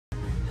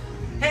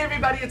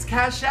everybody, it's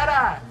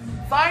Cashetta.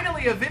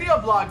 Finally, a video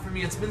blog for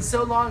me. It's been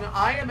so long.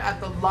 I am at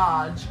the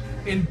Lodge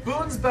in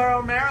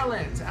Boonesboro,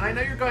 Maryland. And I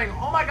know you're going,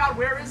 oh my God,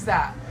 where is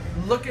that?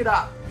 Look it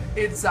up.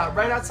 It's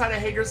right outside of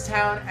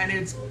Hagerstown, and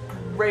it's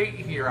great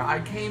here. I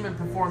came and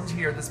performed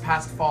here this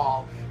past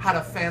fall, had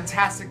a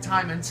fantastic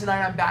time, and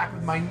tonight I'm back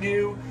with my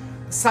new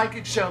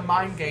psychic show,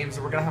 Mind Games,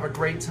 and we're gonna have a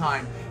great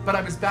time. But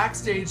I was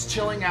backstage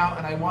chilling out,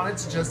 and I wanted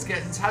to just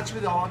get in touch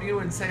with all of you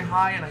and say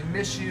hi, and I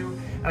miss you,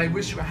 and I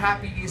wish you a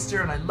happy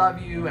Easter, and I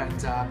love you,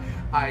 and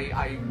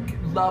I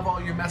love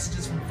all your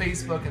messages from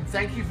Facebook, and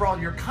thank you for all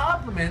your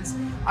compliments.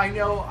 I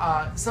know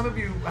some of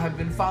you have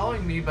been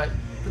following me, but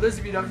for those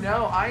of you who don't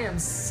know, I am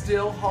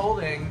still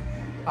holding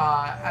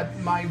at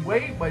my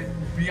weight,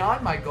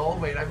 beyond my goal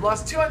weight. I've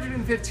lost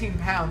 215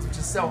 pounds, which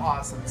is so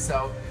awesome.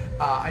 So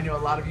I know a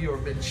lot of you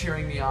have been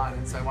cheering me on,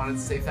 and so I wanted to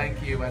say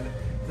thank you, and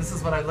this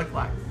is what I look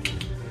like.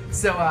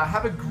 So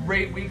have a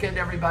great weekend,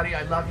 everybody.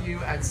 I love you,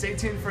 and stay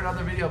tuned for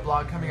another video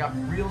blog coming up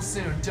real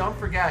soon. Don't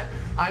forget,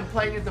 I'm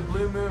playing at the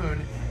Blue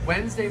Moon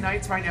Wednesday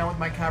nights right now with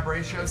my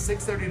cabaret show,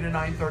 6:30 to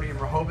 9:30 in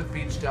Rehoboth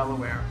Beach,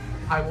 Delaware.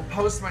 I will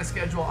post my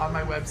schedule on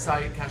my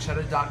website,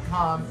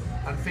 cashetta.com,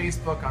 on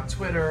Facebook, on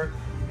Twitter,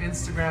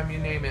 Instagram, you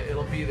name it,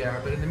 it'll be there.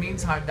 But in the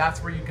meantime,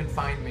 that's where you can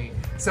find me.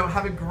 So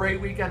have a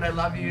great weekend. I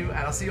love you, and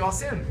I'll see you all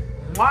soon.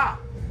 Mwah!